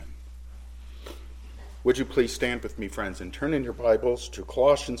Would you please stand with me, friends, and turn in your Bibles to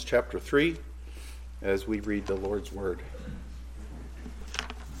Colossians chapter 3 as we read the Lord's Word.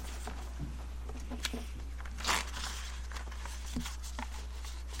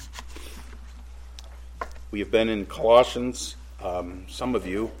 We have been in Colossians. Some of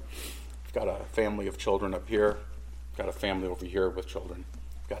you have got a family of children up here, got a family over here with children,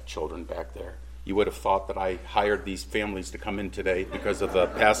 got children back there. You would have thought that I hired these families to come in today because of the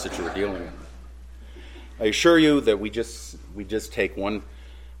passage we're dealing with. I assure you that we just take one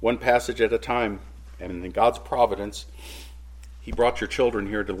passage at a time, and in God's providence, He brought your children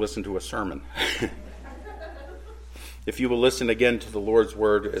here to listen to a sermon. If you will listen again to the Lord's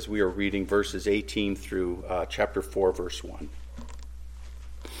Word as we are reading verses 18 through chapter 4, verse 1.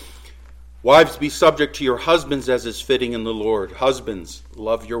 Wives, be subject to your husbands as is fitting in the Lord. Husbands,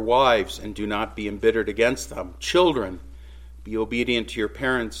 love your wives and do not be embittered against them. Children, be obedient to your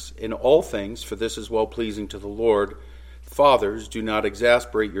parents in all things, for this is well-pleasing to the Lord. Fathers, do not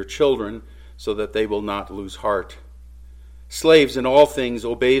exasperate your children, so that they will not lose heart. Slaves, in all things,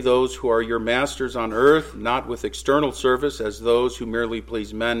 obey those who are your masters on earth, not with external service as those who merely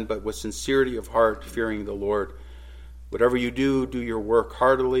please men, but with sincerity of heart, fearing the Lord. Whatever you do, do your work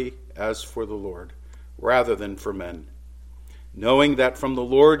heartily, as for the Lord, rather than for men, knowing that from the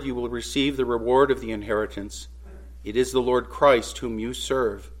Lord you will receive the reward of the inheritance. It is the Lord Christ whom you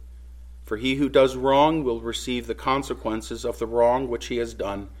serve. For he who does wrong will receive the consequences of the wrong which he has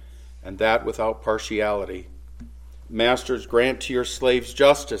done, and that without partiality. Masters, grant to your slaves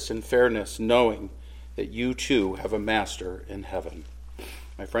justice and fairness, knowing that you too have a master in heaven.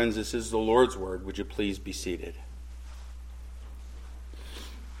 My friends, this is the Lord's Word. Would you please be seated?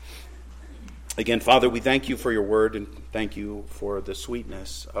 Again, Father, we thank you for your word and thank you for the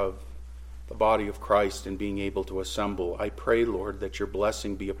sweetness of the body of Christ and being able to assemble. I pray, Lord, that your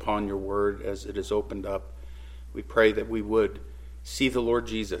blessing be upon your word as it is opened up. We pray that we would see the Lord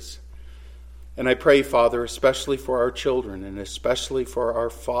Jesus. And I pray, Father, especially for our children and especially for our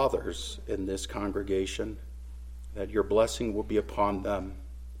fathers in this congregation, that your blessing will be upon them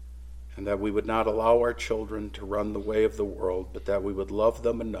and that we would not allow our children to run the way of the world, but that we would love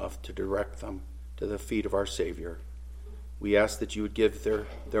them enough to direct them to the feet of our Savior. We ask that you would give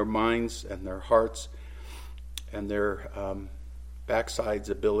their minds and their hearts and their backsides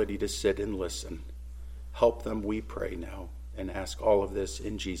ability to sit and listen. Help them, we pray now, and ask all of this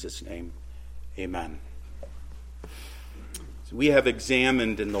in Jesus' name. Amen. So we have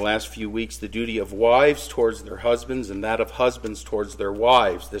examined in the last few weeks the duty of wives towards their husbands and that of husbands towards their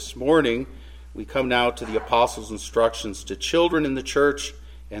wives. This morning, we come now to the apostles' instructions to children in the church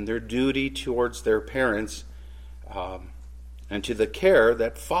and their duty towards their parents, and to the care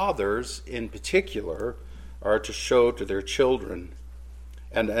that fathers in particular are to show to their children.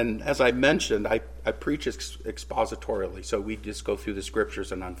 And as I mentioned, I preach expositorily, so we just go through the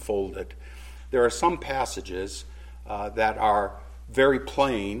scriptures and unfold it. There are some passages that are very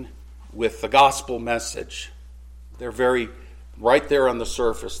plain with the gospel message. They're very right there on the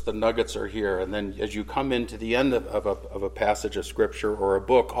surface. The nuggets are here. And then as you come into the end of a passage of scripture or a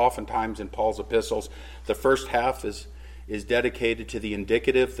book, oftentimes in Paul's epistles, the first half is dedicated to the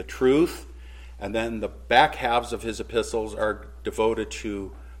indicative, the truth, and then the back halves of his epistles are devoted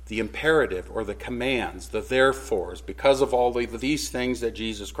to the imperative or the commands, the therefores. Because of all of these things that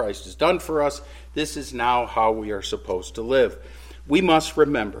Jesus Christ has done for us, this is now how we are supposed to live. We must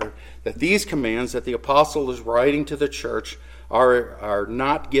remember that these commands that the apostle is writing to the church are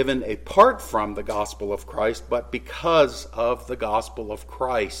not given apart from the gospel of Christ, but because of the gospel of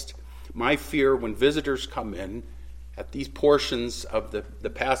Christ. My fear when visitors come in at these portions of the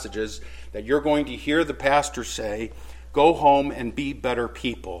passages that you're going to hear the pastor say, go home and be better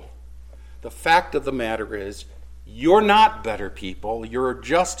people. The fact of the matter is, you're not better people. You're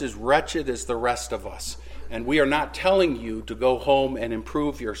just as wretched as the rest of us. And we are not telling you to go home and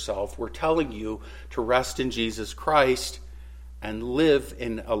improve yourself. We're telling you to rest in Jesus Christ and live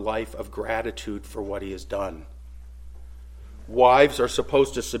in a life of gratitude for what he has done. Wives are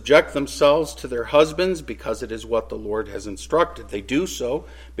supposed to subject themselves to their husbands because it is what the Lord has instructed. They do so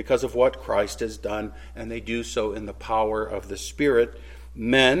because of what Christ has done, and they do so in the power of the Spirit.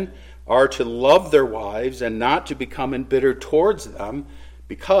 Men are to love their wives and not to become embittered towards them,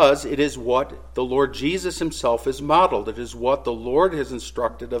 because it is what the Lord Jesus himself has modeled. It is what the Lord has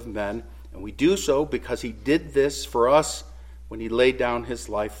instructed of men, and we do so because he did this for us when he laid down his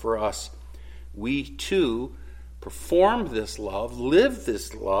life for us. We too perform this love, live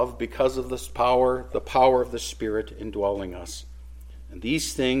this love because of this power, the power of the Spirit indwelling us. And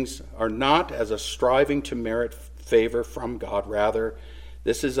these things are not as a striving to merit favor from God. Rather,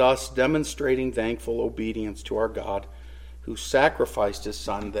 This is us demonstrating thankful obedience to our God, who sacrificed his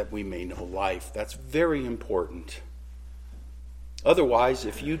Son that we may know life. That's very important. Otherwise,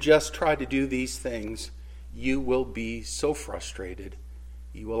 if you just try to do these things, you will be so frustrated.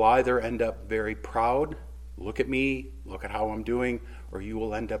 You will either end up very proud, look at me, look at how I'm doing, or you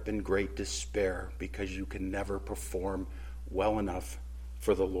will end up in great despair because you can never perform well enough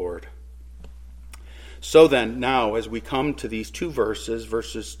for the Lord. So then, now, as we come to these two verses,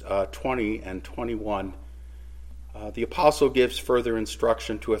 verses 20 and 21, the apostle gives further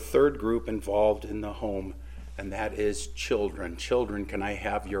instruction to a third group involved in the home, and that is children. Children, can I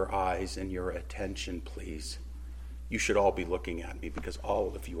have your eyes and your attention, please? You should all be looking at me because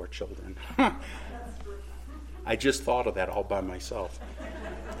all of you are children. I just thought of that all by myself.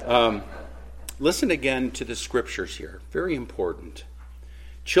 Listen again to the scriptures here. Very important.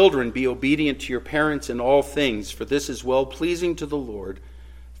 Children, be obedient to your parents in all things, for this is well-pleasing to the Lord.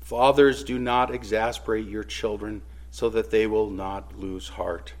 Fathers, do not exasperate your children so that they will not lose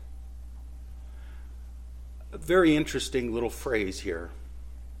heart. A very interesting little phrase here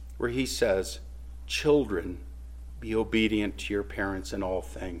where he says, children, be obedient to your parents in all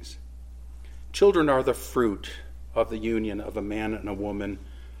things. Children are the fruit of the union of a man and a woman.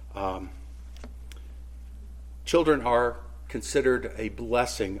 Children are considered a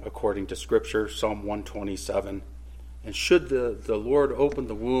blessing according to Scripture, Psalm 127. And should the Lord open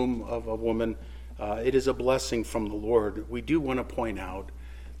the womb of a woman, it is a blessing from the Lord. We do want to point out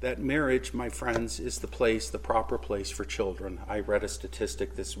that marriage, my friends, is the proper place for children. I read a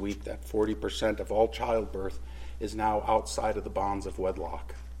statistic this week that 40% of all childbirth is now outside of the bonds of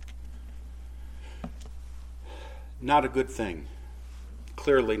wedlock. Not a good thing.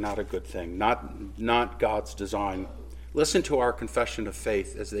 Clearly not a good thing. Not God's design. Listen to our confession of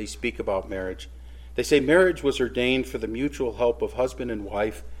faith as they speak about marriage. They say marriage was ordained for the mutual help of husband and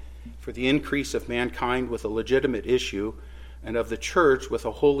wife, for the increase of mankind with a legitimate issue, and of the church with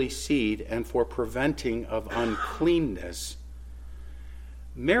a holy seed, and for preventing of uncleanness.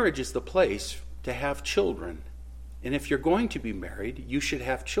 Marriage is the place to have children. And if you're going to be married, you should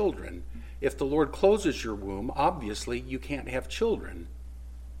have children. If the Lord closes your womb, obviously you can't have children.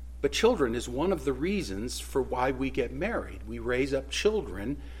 But children is one of the reasons for why we get married. We raise up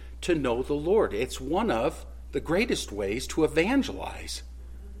children to know the Lord. It's one of the greatest ways to evangelize.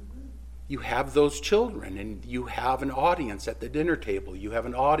 You have those children, and you have an audience at the dinner table. You have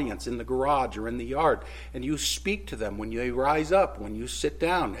an audience in the garage or in the yard, and you speak to them when you rise up, when you sit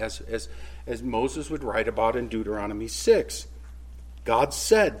down, as Moses would write about in Deuteronomy 6. God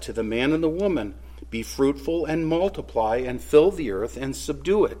said to the man and the woman, be fruitful and multiply and fill the earth and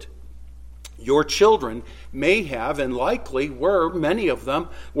subdue it. Your children may have, and likely were, many of them,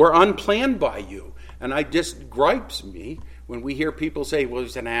 were unplanned by you. And it just gripes me when we hear people say, well, it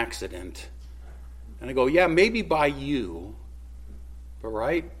was an accident. And I go, yeah, maybe by you. But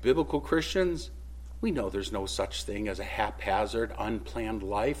right, biblical Christians, we know there's no such thing as a haphazard, unplanned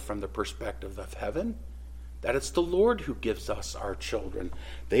life from the perspective of heaven. That it's the Lord who gives us our children.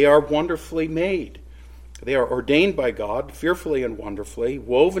 They are wonderfully made. They are ordained by God, fearfully and wonderfully,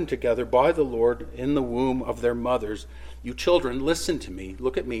 woven together by the Lord in the womb of their mothers. You children, listen to me.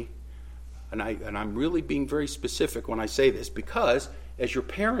 Look at me. And I'm really being very specific when I say this, because, as your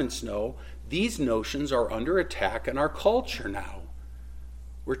parents know, these notions are under attack in our culture now.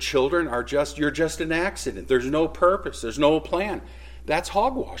 Where children are you're just an accident. There's no purpose. There's no plan. That's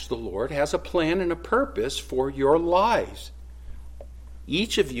hogwash. The Lord has a plan and a purpose for your lives.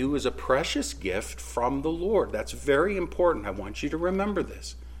 Each of you is a precious gift from the Lord. That's very important. I want you to remember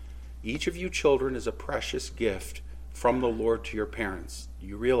this. Each of you children is a precious gift from the Lord to your parents. Do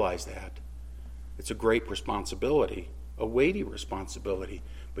you realize that? It's a great responsibility, a weighty responsibility,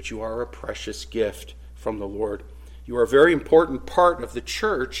 but you are a precious gift from the Lord. You are a very important part of the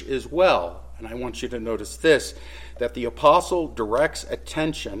church as well. And I want you to notice this, that the apostle directs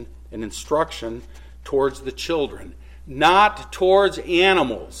attention and instruction towards the children, not towards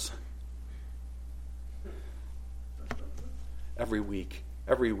animals. Every week,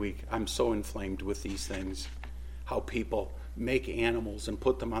 I'm so inflamed with these things, how people make animals and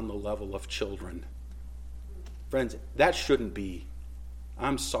put them on the level of children. Friends, that shouldn't be.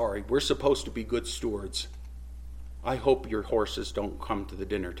 I'm sorry, we're supposed to be good stewards. I hope your horses don't come to the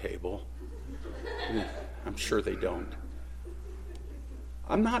dinner table. I'm sure they don't.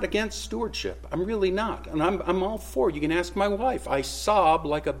 I'm not against stewardship. I'm really not. And I'm all for it. You can ask my wife. I sob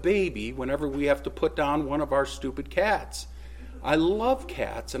like a baby whenever we have to put down one of our stupid cats. I love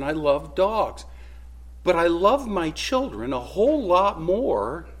cats and I love dogs. But I love my children a whole lot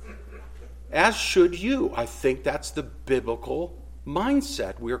more, as should you. I think that's the biblical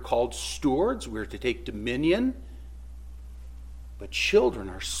mindset. We are called stewards. We are to take dominion. But children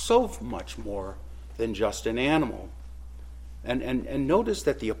are so much more than just an animal. And notice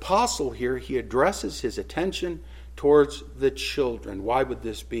that the apostle here, he addresses his attention towards the children. Why would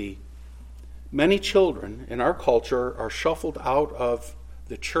this be? Many children in our culture are shuffled out of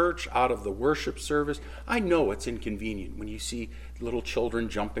the church, out of the worship service. I know it's inconvenient when you see little children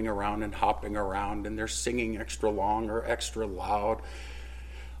jumping around and hopping around and they're singing extra long or extra loud.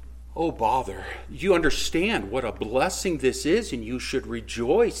 Oh, bother. You understand what a blessing this is, and you should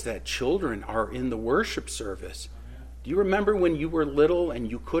rejoice that children are in the worship service. Do you remember when you were little and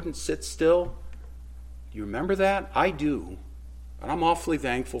you couldn't sit still? Do you remember that? I do. And I'm awfully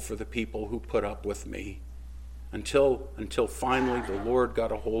thankful for the people who put up with me until finally the Lord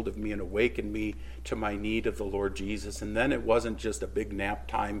got a hold of me and awakened me to my need of the Lord Jesus. And then it wasn't just a big nap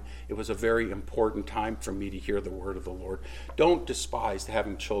time. It was a very important time for me to hear the word of the Lord. Don't despise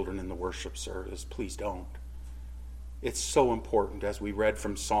having children in the worship service. Please don't. It's so important, as we read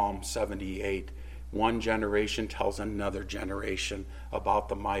from Psalm 78. One generation tells another generation about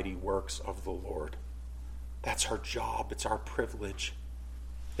the mighty works of the Lord. That's our job. It's our privilege.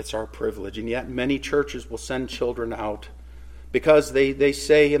 It's our privilege. And yet many churches will send children out because they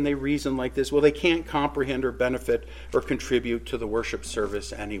say and they reason like this, well, they can't comprehend or benefit or contribute to the worship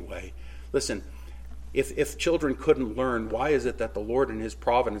service anyway. Listen, if children couldn't learn, why is it that the Lord in his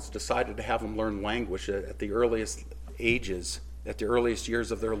providence decided to have them learn language at the earliest ages, at the earliest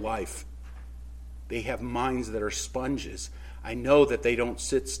years of their life? They have minds that are sponges. I know that they don't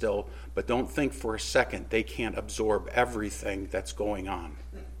sit still, but don't think for a second they can't absorb everything that's going on.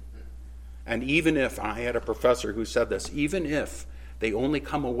 And even if, I had a professor who said this, even if they only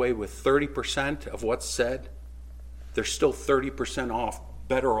come away with 30% of what's said, they're still 30%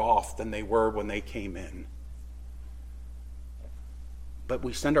 better off than they were when they came in. But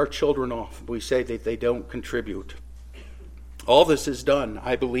we send our children off. We say that they don't contribute. All this is done,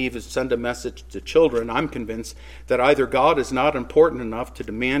 I believe, is send a message to children. I'm convinced that either God is not important enough to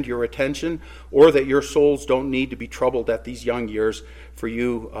demand your attention, or that your souls don't need to be troubled at these young years for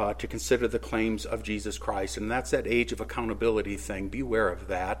you to consider the claims of Jesus Christ. And that's that age of accountability thing. Beware of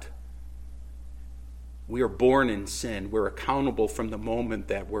that. We are born in sin. We're accountable from the moment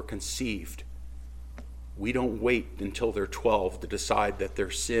that we're conceived. We don't wait until they're 12 to decide that they're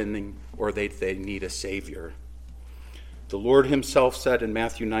sinning or they need a Savior. The Lord himself said in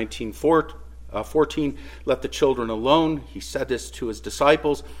Matthew 19:14, let the children alone. He said this to his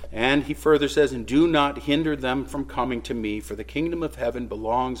disciples, and he further says, and do not hinder them from coming to me, for the kingdom of heaven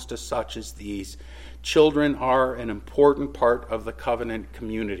belongs to such as these. Children are an important part of the covenant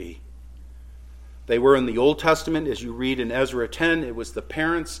community. They were in the Old Testament, as you read in Ezra 10, it was the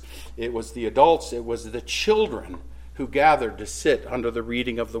parents, it was the adults, it was the children who gathered to sit under the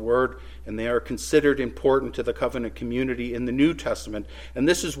reading of the word, and they are considered important to the covenant community in the New Testament. And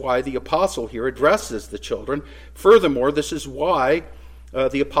this is why the apostle here addresses the children. Furthermore, this is why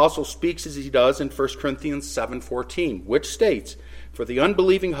the apostle speaks as he does in 1 Corinthians 7:14, which states, for the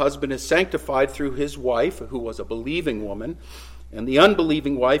unbelieving husband is sanctified through his wife, who was a believing woman, and the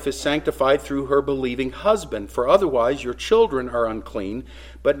unbelieving wife is sanctified through her believing husband. For otherwise your children are unclean,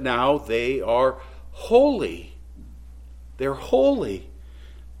 but now they are holy. They're holy.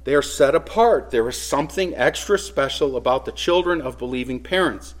 They are set apart. There is something extra special about the children of believing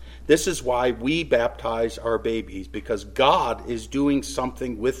parents. This is why we baptize our babies, because God is doing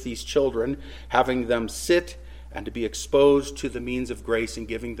something with these children, having them sit and to be exposed to the means of grace and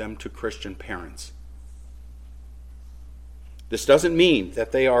giving them to Christian parents. This doesn't mean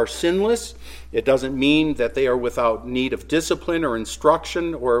that they are sinless. It doesn't mean that they are without need of discipline or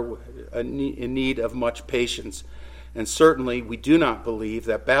instruction or in need of much patience. And certainly we do not believe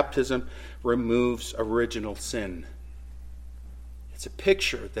that baptism removes original sin. It's a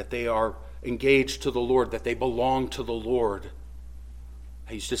picture that they are engaged to the Lord, that they belong to the Lord.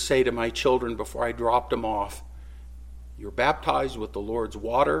 I used to say to my children before I dropped them off, you're baptized with the Lord's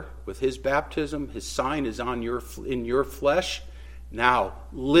water, with his baptism. His sign is in your flesh. Now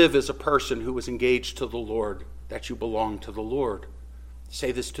live as a person who is engaged to the Lord, that you belong to the Lord. I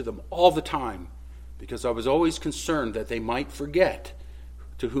say this to them all the time, because I was always concerned that they might forget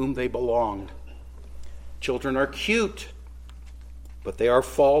to whom they belonged. Children are cute, but they are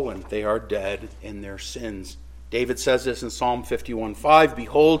fallen. They are dead in their sins. David says this in Psalm 51:5,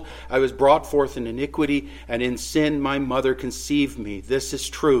 behold, I was brought forth in iniquity, and in sin my mother conceived me. This is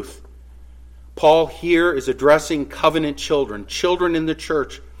truth. Paul here is addressing covenant children, children in the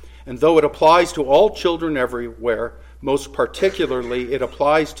church, and though it applies to all children everywhere, most particularly it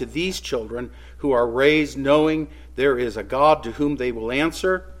applies to these children who are raised knowing there is a God to whom they will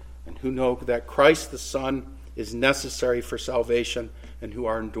answer, and who know that Christ the Son is necessary for salvation, and who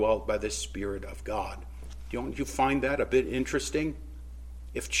are indwelt by the Spirit of God. Don't you find that a bit interesting?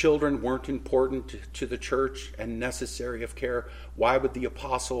 If children weren't important to the church and necessary of care, why would the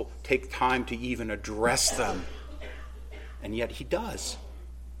apostle take time to even address them? And yet he does.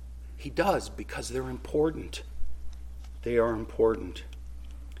 He does, because they're important. They are important.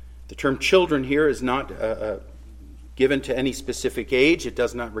 The term children here is not given to any specific age. It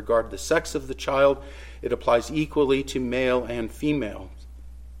does not regard the sex of the child. It applies equally to male and female.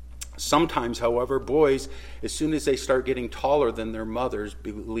 Sometimes, however, boys, as soon as they start getting taller than their mothers,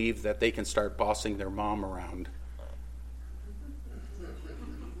 believe that they can start bossing their mom around.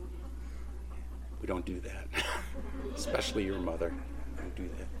 We don't do that. Especially your mother. We don't do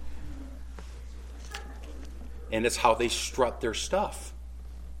that. And it's how they strut their stuff.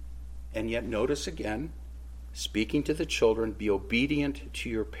 And yet, notice again, speaking to the children, be obedient to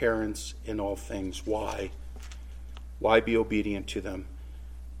your parents in all things. Why? Why be obedient to them?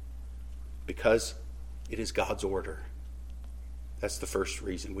 Because it is God's order. That's the first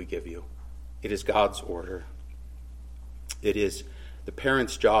reason we give you. It is God's order. It is the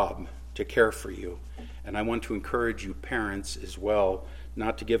parent's job to care for you. And I want to encourage you, parents, as well,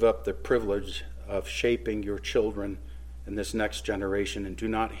 not to give up the privilege of shaping your children in this next generation, and do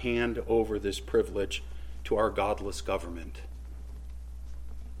not hand over this privilege to our godless government.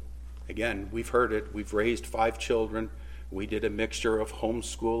 Again, we've heard it. We've raised 5 children. We did a mixture of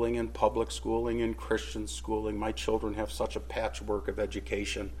homeschooling and public schooling and Christian schooling. My children have such a patchwork of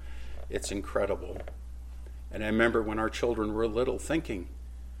education. It's incredible. And I remember when our children were little thinking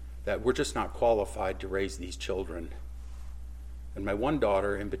that we're just not qualified to raise these children. And my one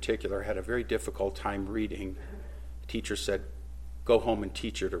daughter in particular had a very difficult time reading. The teacher said, go home and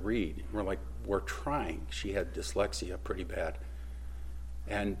teach her to read. And we're like, we're trying. She had dyslexia pretty bad.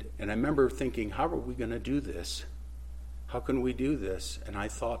 And I remember thinking, how are we going to do this? How can we do this? And I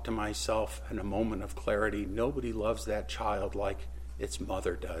thought to myself in a moment of clarity, nobody loves that child like its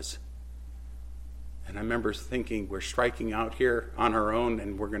mother does. And I remember thinking, we're striking out here on our own,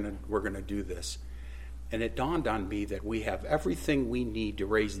 and we're gonna do this. And it dawned on me that we have everything we need to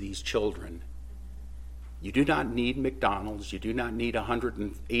raise these children. You do not need McDonald's. You do not need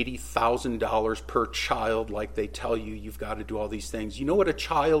 $180,000 per child like they tell you. You've got to do all these things. You know what a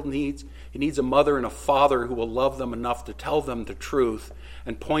child needs? It needs a mother and a father who will love them enough to tell them the truth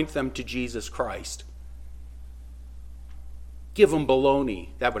and point them to Jesus Christ. Give them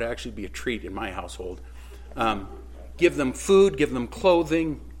bologna. That would actually be a treat in my household. Give them food, give them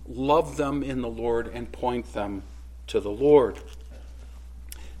clothing, love them in the Lord, and point them to the Lord.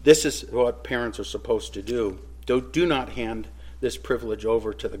 This is what parents are supposed to do. Do not hand this privilege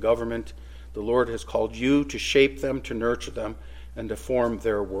over to the government. The Lord has called you to shape them, to nurture them, and to form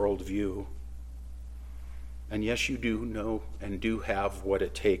their worldview. And yes, you do know and do have what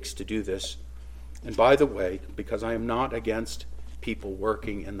it takes to do this. And by the way, because I am not against people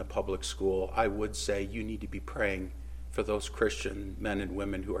working in the public school, I would say you need to be praying for those Christian men and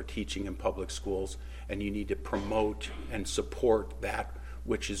women who are teaching in public schools, and you need to promote and support that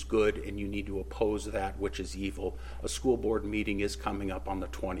which is good, and you need to oppose that which is evil. A school board meeting is coming up on the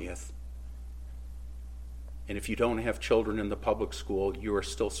 20th. And if you don't have children in the public school, you are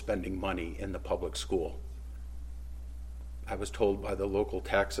still spending money in the public school. I was told by the local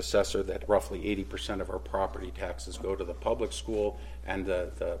tax assessor that roughly 80% of our property taxes go to the public school and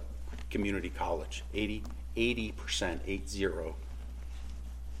the community college. 80%, 80.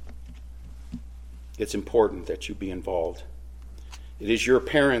 It's important that you be involved. It is your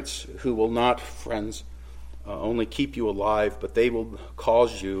parents who will not, friends, only keep you alive, but they will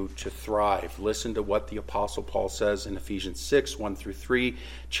cause you to thrive. Listen to what the Apostle Paul says in Ephesians 6, 1-3.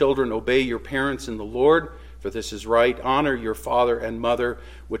 Children, obey your parents in the Lord, for this is right. Honor your father and mother,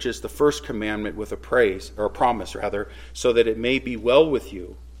 which is the first commandment with a promise, so that it may be well with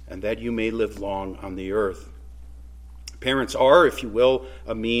you, and that you may live long on the earth. Parents are, if you will,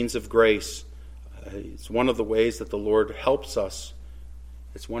 a means of grace. It's one of the ways that the Lord helps us.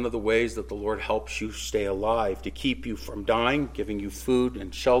 It's one of the ways that the Lord helps you stay alive, to keep you from dying, giving you food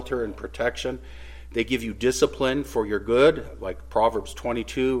and shelter and protection. They give you discipline for your good, like Proverbs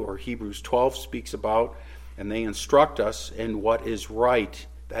 22 or Hebrews 12 speaks about, and they instruct us in what is right,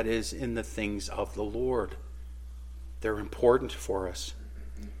 that is, in the things of the Lord. They're important for us.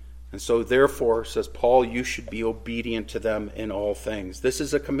 And so therefore, says Paul, you should be obedient to them in all things. This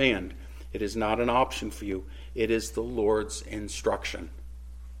is a command. It is not an option for you. It is the Lord's instruction.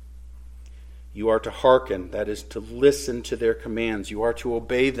 You are to hearken, that is, to listen to their commands. You are to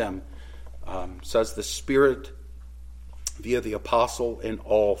obey them. says the Spirit via the apostle in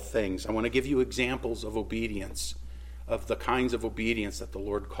all things. I want to give you examples of obedience, of the kinds of obedience that the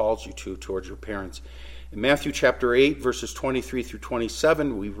Lord calls you to towards your parents. In Matthew chapter 8, verses 23 through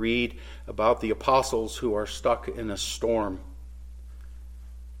 27, we read about the apostles who are stuck in a storm.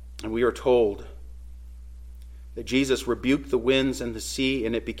 And we are told that Jesus rebuked the winds and the sea,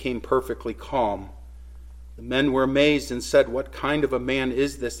 and it became perfectly calm. The men were amazed and said, "What kind of a man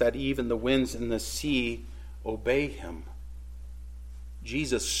is this that even the winds and the sea obey him?"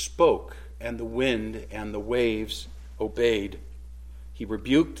 Jesus spoke, and the wind and the waves obeyed. He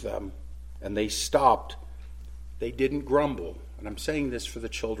rebuked them, and they stopped. They didn't grumble. And I'm saying this for the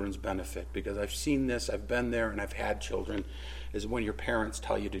children's benefit, because I've seen this, I've been there, and I've had children, is when your parents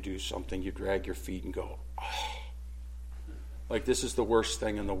tell you to do something, you drag your feet and go, "Oh." Like this is the worst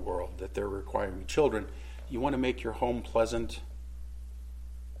thing in the world that they're requiring. Children, you want to make your home pleasant?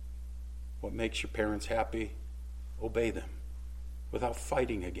 What makes your parents happy? Obey them without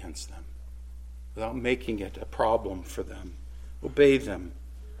fighting against them, without making it a problem for them. Obey them.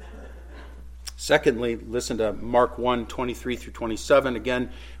 Secondly, listen to Mark 1, 23 through 27.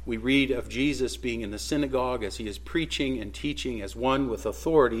 Again, we read of Jesus being in the synagogue as he is preaching and teaching as one with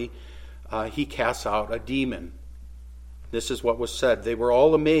authority. He casts out a demon. This is what was said. They were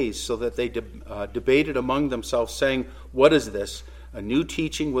all amazed, so that they debated among themselves, saying, "What is this? A new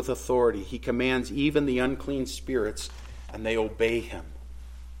teaching with authority. He commands even the unclean spirits, and they obey him."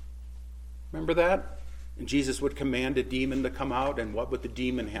 Remember that? And Jesus would command a demon to come out, and what would the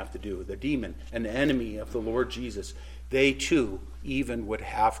demon have to do? The demon, an enemy of the Lord Jesus, they too even would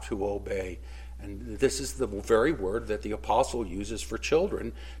have to obey. And this is the very word that the apostle uses for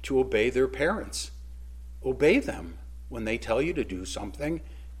children to obey their parents. Obey them. When they tell you to do something,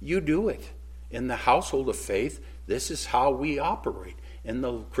 you do it. In the household of faith, this is how we operate. In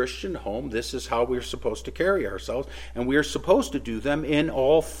the Christian home, this is how we're supposed to carry ourselves, and we are supposed to do them in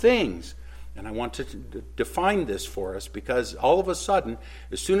all things. And I want to define this for us, because all of a sudden,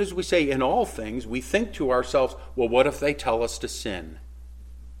 as soon as we say in all things, we think to ourselves, well, what if they tell us to sin?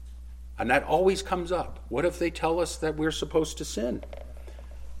 And that always comes up. What if they tell us that we're supposed to sin?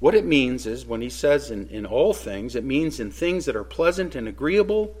 What it means is, when he says in all things, it means in things that are pleasant and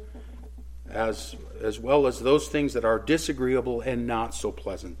agreeable, as well as those things that are disagreeable and not so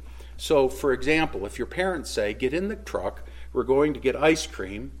pleasant. So, for example, if your parents say, "Get in the truck, we're going to get ice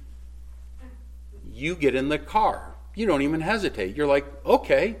cream," you get in the car. You don't even hesitate. You're like,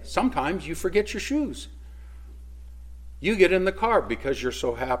 okay, sometimes you forget your shoes. You get in the car because you're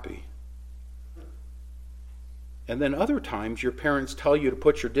so happy. And then other times your parents tell you to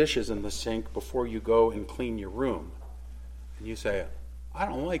put your dishes in the sink before you go and clean your room. And you say, "I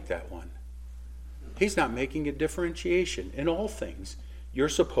don't like that one." He's not making a differentiation. In all things, you're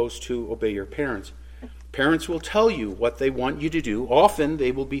supposed to obey your parents. Parents will tell you what they want you to do. Often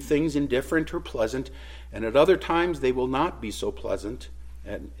they will be things indifferent or pleasant, and at other times they will not be so pleasant.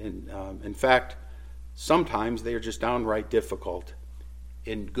 And in fact, sometimes they are just downright difficult.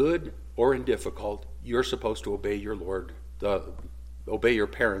 In good or in difficult, you're supposed to obey your Lord, obey your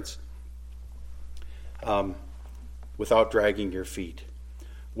parents without dragging your feet.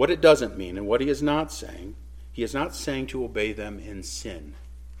 What it doesn't mean, and what he is not saying to obey them in sin.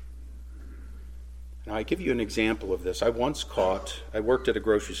 Now, I give you an example of this. I worked at a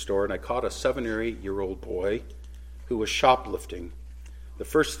grocery store, and I caught a 7 or 8-year-old boy who was shoplifting. The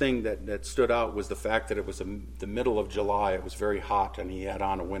first thing that stood out was the fact that it was the middle of July. It was very hot, and he had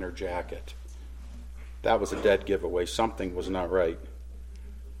on a winter jacket. That was a dead giveaway. Something was not right.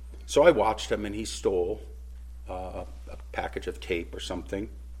 So I watched him, and he stole a package of tape or something.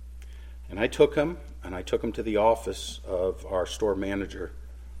 And I took him to the office of our store manager.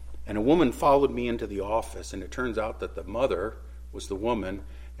 And a woman followed me into the office, and it turns out that the mother was the woman,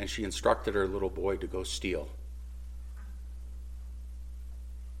 and she instructed her little boy to go steal.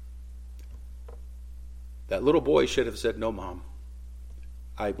 That little boy should have said, "No, Mom,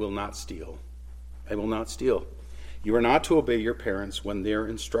 I will not steal. I will not steal." You are not to obey your parents when their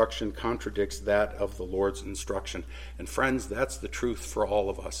instruction contradicts that of the Lord's instruction. And friends, that's the truth for all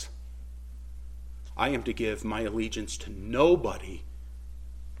of us. I am to give my allegiance to nobody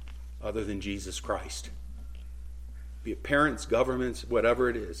other than Jesus Christ. Be it parents, governments, whatever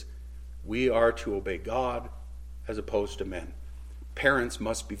it is, we are to obey God as opposed to men. Parents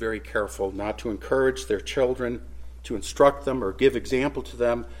must be very careful not to encourage their children, to instruct them or give example to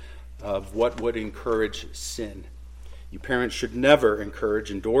them of what would encourage sin. You parents should never encourage,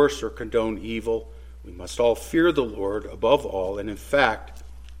 endorse, or condone evil. We must all fear the Lord above all, and in fact,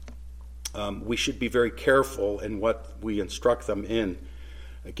 we should be very careful in what we instruct them in.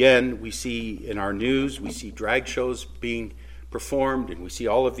 Again, we see in our news, we see drag shows being performed, and we see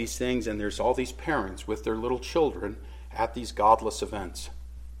all of these things, and there's all these parents with their little children at these godless events.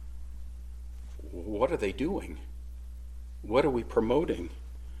 What are they doing? What are we promoting?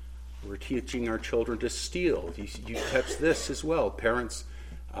 We're teaching our children to steal. You catch this as well. Parents,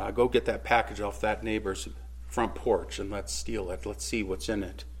 go get that package off that neighbor's front porch and let's steal it. Let's see what's in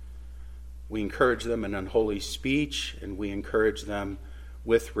it. We encourage them in unholy speech, and we encourage them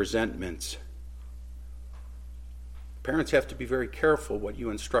with resentments. Parents have to be very careful what you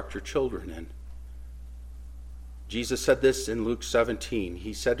instruct your children in. Jesus said this in Luke 17.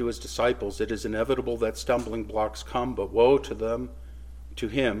 He said to his disciples, "It is inevitable that stumbling blocks come, but woe to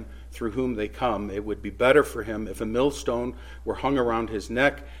him through whom they come. It would be better for him if a millstone were hung around his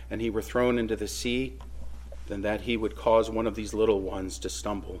neck and he were thrown into the sea than that he would cause one of these little ones to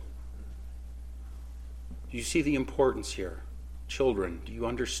stumble." Do you see the importance here? Children, do you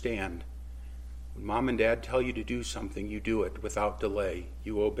understand? When mom and dad tell you to do something, you do it without delay.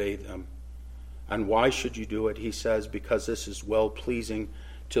 You obey them. And why should you do it? He says, because this is well-pleasing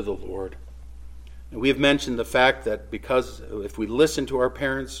to the Lord. And we have mentioned the fact that because if we listen to our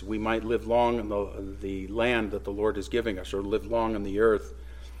parents, we might live long in the land that the Lord is giving us, or live long on the earth.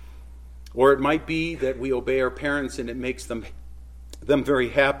 Or it might be that we obey our parents and it makes them very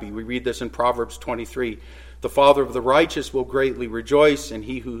happy. We read this in Proverbs 23. "The father of the righteous will greatly rejoice, and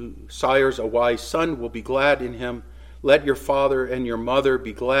he who sires a wise son will be glad in him. Let your father and your mother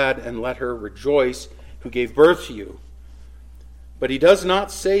be glad, and let her rejoice who gave birth to you." But he does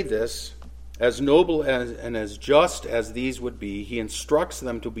not say this as noble and as just as these would be. He instructs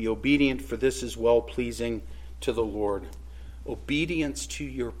them to be obedient, for this is well-pleasing to the Lord. Obedience to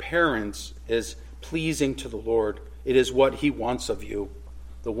your parents is pleasing to the Lord. It is what he wants of you,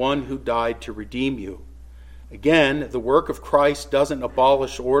 the one who died to redeem you. Again, the work of Christ doesn't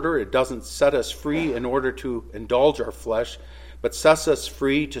abolish order. It doesn't set us free in order to indulge our flesh, but sets us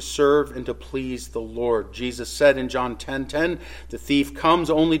free to serve and to please the Lord. Jesus said in John 10:10, "The thief comes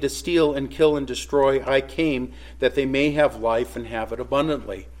only to steal and kill and destroy. I came that they may have life and have it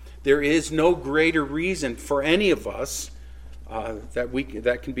abundantly." There is no greater reason for any of us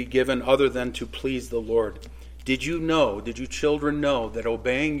that can be given other than to please the Lord. Did you children know that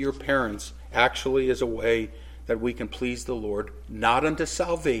obeying your parents actually is a way that we can please the Lord, not unto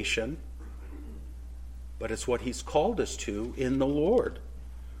salvation, but it's what he's called us to in the Lord,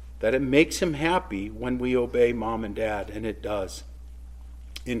 that it makes him happy when we obey mom and dad, and it does.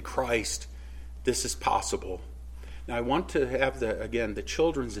 In Christ, this is possible. Now, I want to have the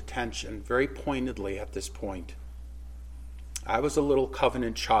children's attention very pointedly at this point. I was a little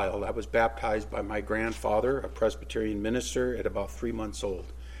covenant child. I was baptized by my grandfather, a Presbyterian minister, at about 3 months old.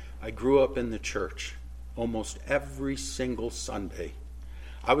 I grew up in the church almost every single Sunday.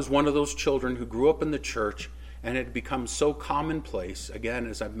 I was one of those children who grew up in the church, and it had become so commonplace. Again,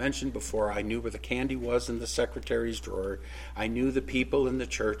 as I've mentioned before, I knew where the candy was in the secretary's drawer. I knew the people in the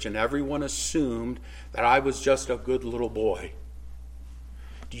church, and everyone assumed that I was just a good little boy.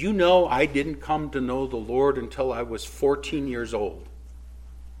 Do you know I didn't come to know the Lord until I was 14 years old?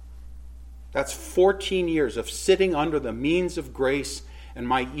 That's 14 years of sitting under the means of grace, and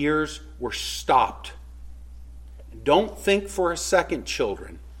my ears were stopped. Don't think for a second,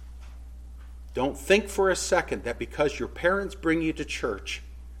 children. Don't think for a second that because your parents bring you to church,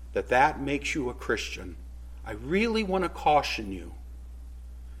 that makes you a Christian. I really want to caution you.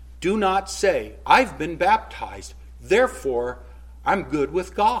 Do not say, "I've been baptized, therefore I'm good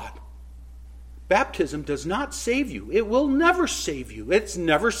with God." Baptism does not save you. It will never save you. It's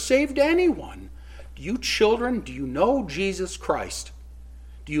never saved anyone. You children, do you know Jesus Christ?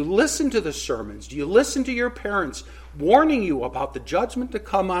 Do you listen to the sermons? Do you listen to your parents warning you about the judgment to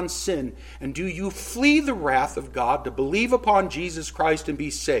come on sin? And do you flee the wrath of God to believe upon Jesus Christ and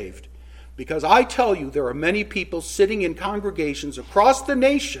be saved? Because I tell you, there are many people sitting in congregations across the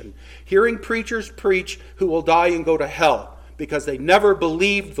nation hearing preachers preach who will die and go to hell because they never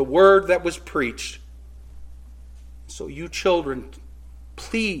believed the word that was preached. So you children,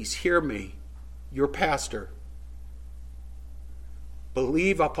 please hear me, your pastor.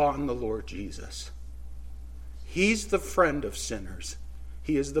 Believe upon the Lord Jesus. He's the friend of sinners.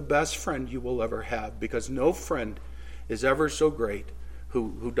 He is the best friend you will ever have, because no friend is ever so great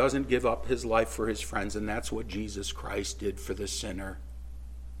who doesn't give up his life for his friends, and that's what Jesus Christ did for the sinner.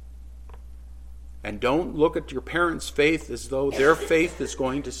 And don't look at your parents' faith as though their faith is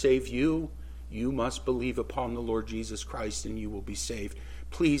going to save you. You must believe upon the Lord Jesus Christ and you will be saved.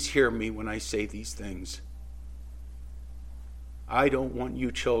 Please hear me when I say these things. I don't want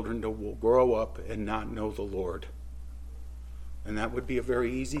you children to grow up and not know the Lord. And that would be a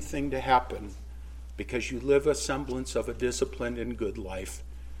very easy thing to happen because you live a semblance of a disciplined and good life.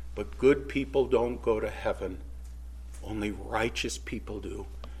 But good people don't go to heaven. Only righteous people do.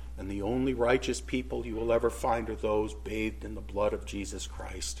 And the only righteous people you will ever find are those bathed in the blood of Jesus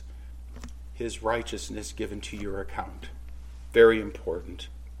Christ. His righteousness given to your account. Very important.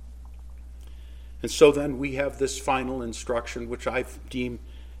 And so then we have this final instruction, which I deem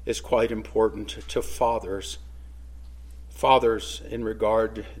is quite important to fathers. Fathers in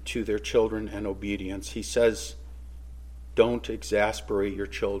regard to their children and obedience. He says, don't exasperate your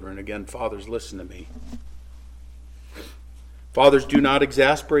children. Again, fathers, listen to me. Fathers, do not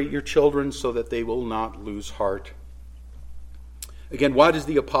exasperate your children so that they will not lose heart. Again, why does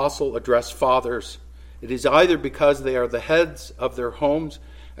the apostle address fathers? It is either because they are the heads of their homes,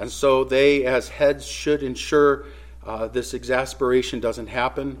 and so they as heads should ensure this exasperation doesn't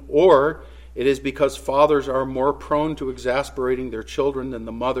happen, or it is because fathers are more prone to exasperating their children than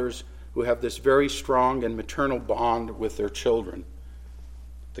the mothers who have this very strong and maternal bond with their children.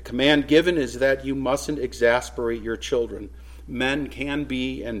 The command given is that you mustn't exasperate your children. Men can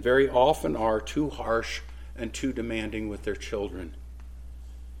be, and very often are, too harsh and too demanding with their children.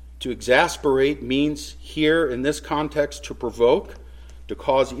 To exasperate means here in this context to provoke, to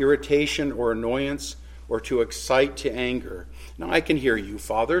cause irritation or annoyance, or to excite to anger. Now I can hear you,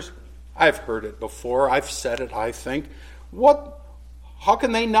 fathers. I've heard it before. I've said it, I think. How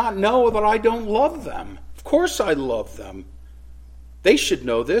can they not know that I don't love them? Of course I love them. They should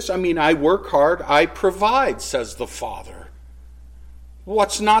know this. I mean, I work hard, I provide, says the father.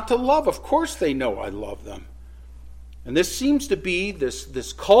 What's not to love? Of course they know I love them. And this seems to be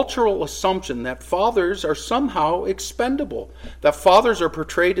this cultural assumption that fathers are somehow expendable, that fathers are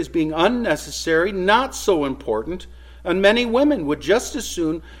portrayed as being unnecessary, not so important, and many women would just as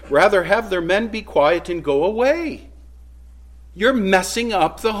soon rather have their men be quiet and go away. You're messing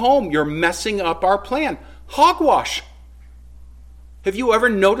up the home. You're messing up our plan. Hogwash. Have you ever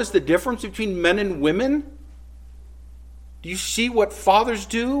noticed the difference between men and women? Do you see what fathers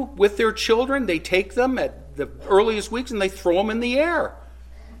do with their children? They take them at the earliest weeks and they throw them in the air.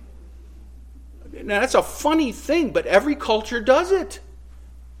 Now that's a funny thing, but every culture does it.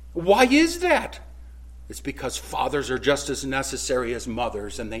 Why is that? It's because fathers are just as necessary as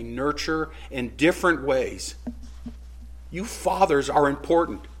mothers, and they nurture in different ways. You fathers are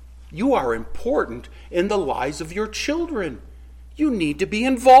important. You are important in the lives of your children. You need to be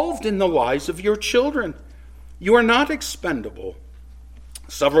involved in the lives of your children. You are not expendable.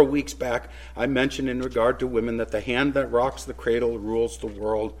 Several weeks back, I mentioned in regard to women that the hand that rocks the cradle rules the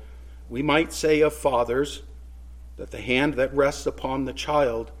world. We might say of fathers that the hand that rests upon the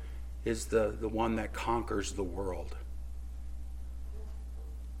child is the one that conquers the world.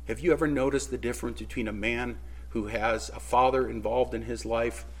 Have you ever noticed the difference between a man who has a father involved in his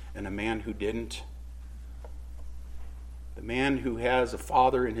life and a man who didn't? The man who has a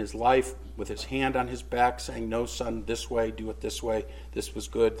father in his life with his hand on his back saying, no, son, this way, do it this way, this was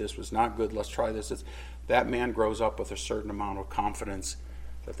good, this was not good, let's try this. That man grows up with a certain amount of confidence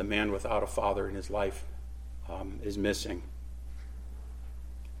that the man without a father in his life is missing.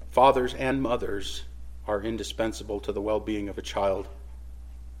 Fathers and mothers are indispensable to the well-being of a child.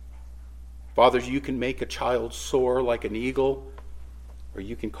 Fathers, you can make a child soar like an eagle, or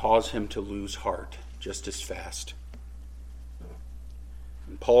you can cause him to lose heart just as fast.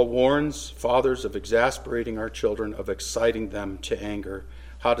 And Paul warns fathers of exasperating our children, of exciting them to anger.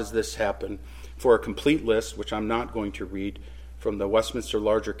 How does this happen? For a complete list, which I'm not going to read, from the Westminster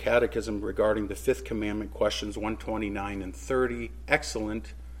Larger Catechism regarding the Fifth Commandment, questions 129 and 30,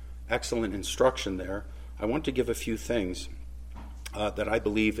 excellent instruction there. I want to give a few things that I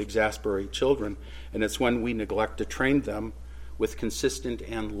believe exasperate children, and it's when we neglect to train them with consistent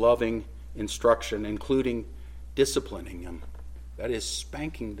and loving instruction, including disciplining them. That is,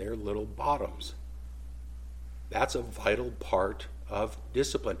 spanking their little bottoms. That's a vital part of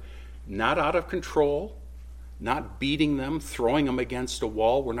discipline. Not out of control, not beating them, throwing them against a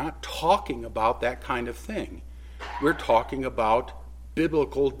wall. We're not talking about that kind of thing. We're talking about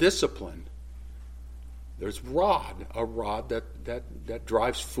biblical discipline. There's a rod that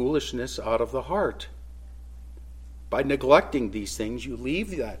drives foolishness out of the heart. By neglecting these things, you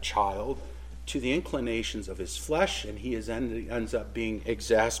leave that child to the inclinations of his flesh, and he ends up being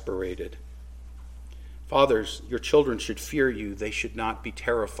exasperated. Fathers, your children should fear you. They should not be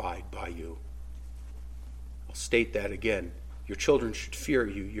terrified by you. I'll state that again. Your children should fear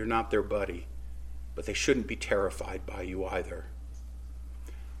you. You're not their buddy, but they shouldn't be terrified by you either.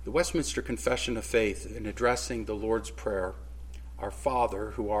 The Westminster Confession of Faith, in addressing the Lord's Prayer, our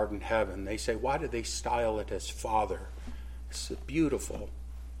Father who art in heaven, they say, why do they style it as Father? It's beautiful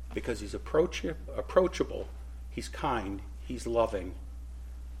because he's approachable, he's kind, he's loving.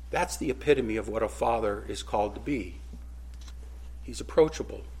 That's the epitome of what a father is called to be. He's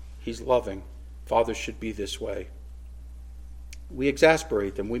approachable, he's loving. Fathers should be this way. We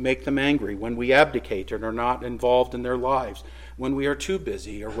exasperate them. We make them angry when we abdicate and are not involved in their lives, when we are too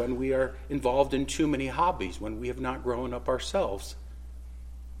busy, or when we are involved in too many hobbies, when we have not grown up ourselves.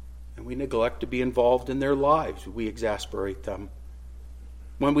 And we neglect to be involved in their lives. We exasperate them.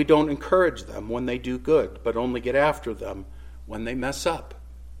 When we don't encourage them when they do good, but only get after them when they mess up.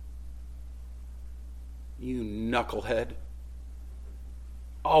 You knucklehead.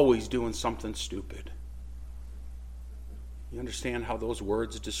 Always doing something stupid. You understand how those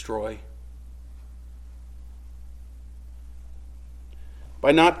words destroy?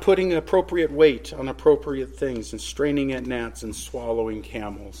 By not putting appropriate weight on appropriate things and straining at gnats and swallowing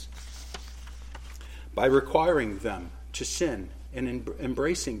camels. By requiring them to sin and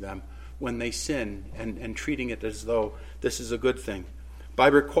embracing them when they sin and treating it as though this is a good thing. By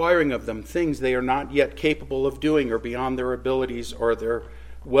requiring of them things they are not yet capable of doing or beyond their abilities or they're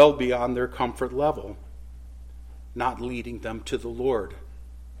well beyond their comfort level. Not leading them to the Lord.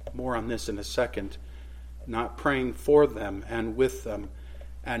 More on this in a second. Not praying for them and with them.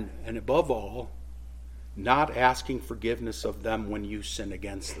 And above all, not asking forgiveness of them when you sin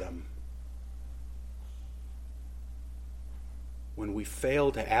against them. When we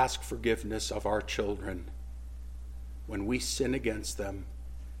fail to ask forgiveness of our children, when we sin against them,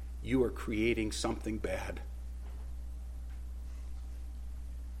 you are creating something bad.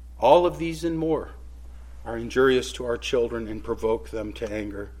 All of these and more are injurious to our children and provoke them to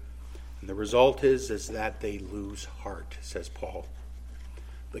anger. And the result is that they lose heart, says Paul.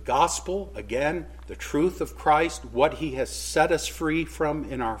 The gospel, again, the truth of Christ, what he has set us free from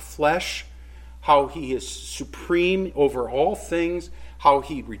in our flesh, how he is supreme over all things, how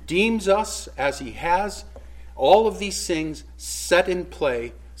he redeems us as he has, all of these things set in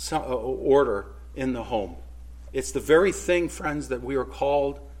play order in the home. It's the very thing, friends, that we are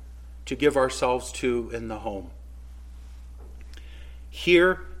called to give ourselves to in the home.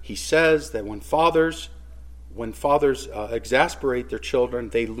 Here he says that when fathers exasperate their children,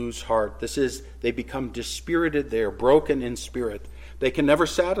 they lose heart. They become dispirited, they are broken in spirit. They can never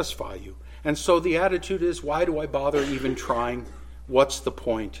satisfy you. And so the attitude is, why do I bother even trying? What's the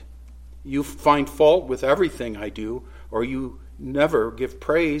point? You find fault with everything I do, or you never give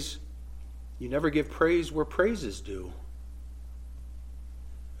praise. You never give praise where praise is due.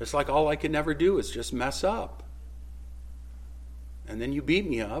 It's like all I can never do is just mess up. And then you beat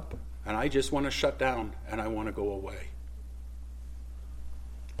me up, and I just want to shut down, and I want to go away.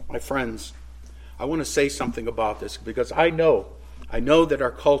 My friends, I want to say something about this, because I know that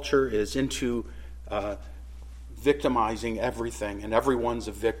our culture is into victimizing everything, and everyone's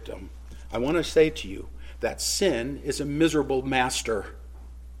a victim. I want to say to you that sin is a miserable master.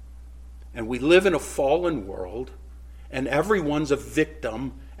 And we live in a fallen world, and everyone's a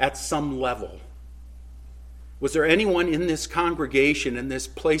victim at some level. Was there anyone in this congregation, in this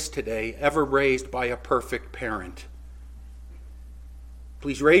place today, ever raised by a perfect parent?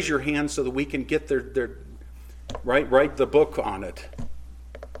 Please raise your hand so that we can get write the book on it.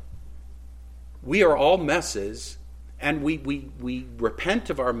 We are all messes, and we repent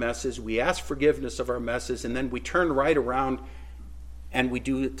of our messes, we ask forgiveness of our messes, and then we turn right around and we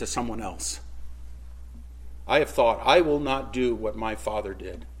do it to someone else. I have thought, I will not do what my father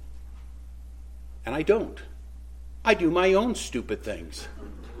did. And I don't. I do my own stupid things.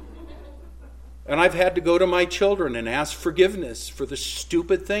 And I've had to go to my children and ask forgiveness for the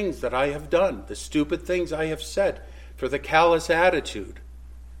stupid things that I have done, the stupid things I have said, for the callous attitude.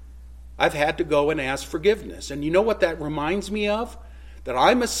 I've had to go and ask forgiveness. And you know what that reminds me of? That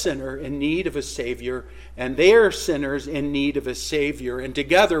I'm a sinner in need of a Savior, and they are sinners in need of a Savior, and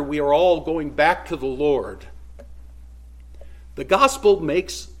together we are all going back to the Lord. The gospel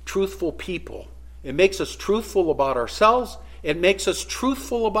makes truthful people. It makes us truthful about ourselves. It makes us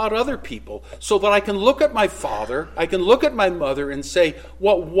truthful about other people, so that I can look at my father, I can look at my mother and say,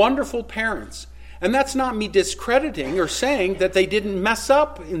 what wonderful parents. And that's not me discrediting or saying that they didn't mess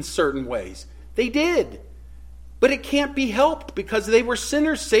up in certain ways. They did. But it can't be helped because they were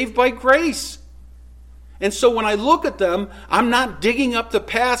sinners saved by grace. And so when I look at them, I'm not digging up the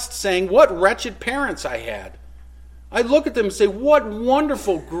past saying, what wretched parents I had. I look at them and say, what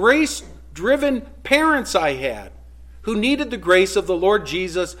wonderful grace-driven parents I had, who needed the grace of the Lord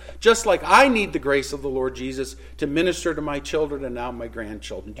Jesus, just like I need the grace of the Lord Jesus to minister to my children and now my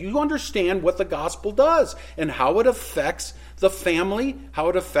grandchildren. Do you understand what the gospel does and how it affects the family, how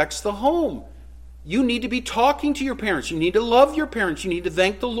it affects the home? You need to be talking to your parents. You need to love your parents. You need to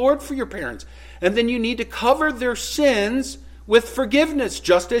thank the Lord for your parents. And then you need to cover their sins with forgiveness,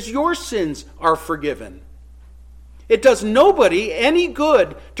 just as your sins are forgiven. It does nobody any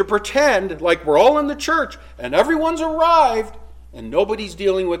good to pretend like we're all in the church and everyone's arrived and nobody's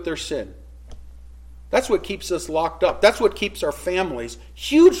dealing with their sin. That's what keeps us locked up. That's what keeps our families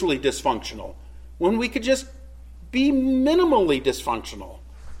hugely dysfunctional, when we could just be minimally dysfunctional.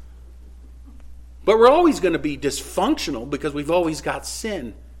 But we're always going to be dysfunctional because we've always got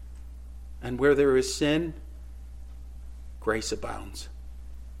sin. And where there is sin, grace abounds.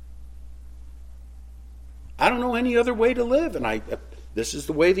 I don't know any other way to live. And this is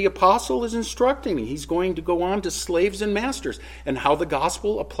the way the apostle is instructing me. He's going to go on to slaves and masters and how the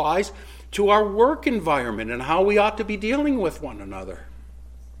gospel applies to our work environment and how we ought to be dealing with one another.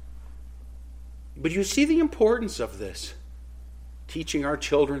 But you see the importance of this. Teaching our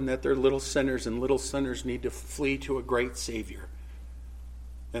children that they're little sinners and little sinners need to flee to a great Savior.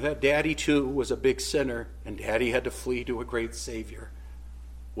 And that Daddy too was a big sinner and Daddy had to flee to a great Savior.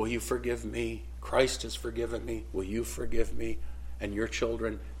 Will you forgive me? Christ has forgiven me. Will you forgive me? And your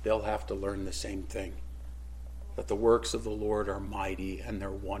children, they'll have to learn the same thing. That the works of the Lord are mighty and they're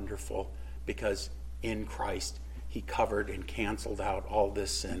wonderful because in Christ He covered and canceled out all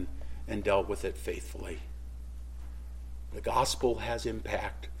this sin and dealt with it faithfully. The gospel has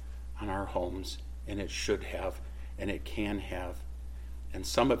impact on our homes, and it should have, and it can have. And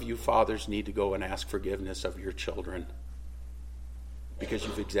some of you fathers need to go and ask forgiveness of your children because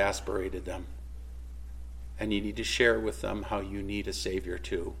you've exasperated them. And you need to share with them how you need a Savior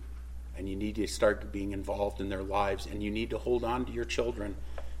too. And you need to start being involved in their lives, and you need to hold on to your children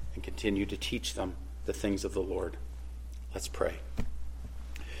and continue to teach them the things of the Lord. Let's pray.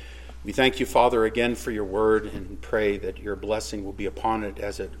 We thank you, Father, again for your word, and pray that your blessing will be upon it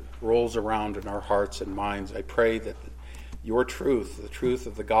as it rolls around in our hearts and minds. I pray that your truth, the truth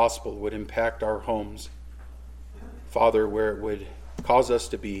of the gospel, would impact our homes, Father, where it would cause us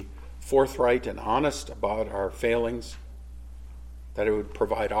to be forthright and honest about our failings, that it would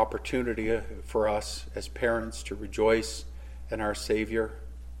provide opportunity for us as parents to rejoice in our Savior,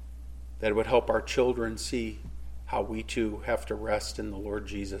 that it would help our children see how we too have to rest in the Lord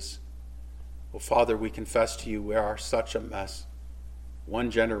Jesus. Well, Father, we confess to you we are such a mess.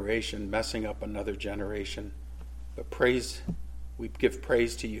 One generation messing up another generation. But we give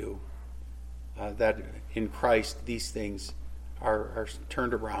praise to you that in Christ these things are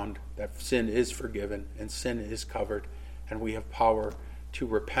turned around, that sin is forgiven and sin is covered, and we have power to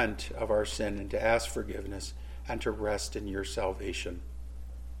repent of our sin and to ask forgiveness and to rest in your salvation.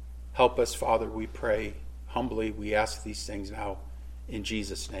 Help us, Father, we pray. Humbly, we ask these things now in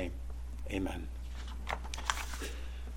Jesus' name. Amen.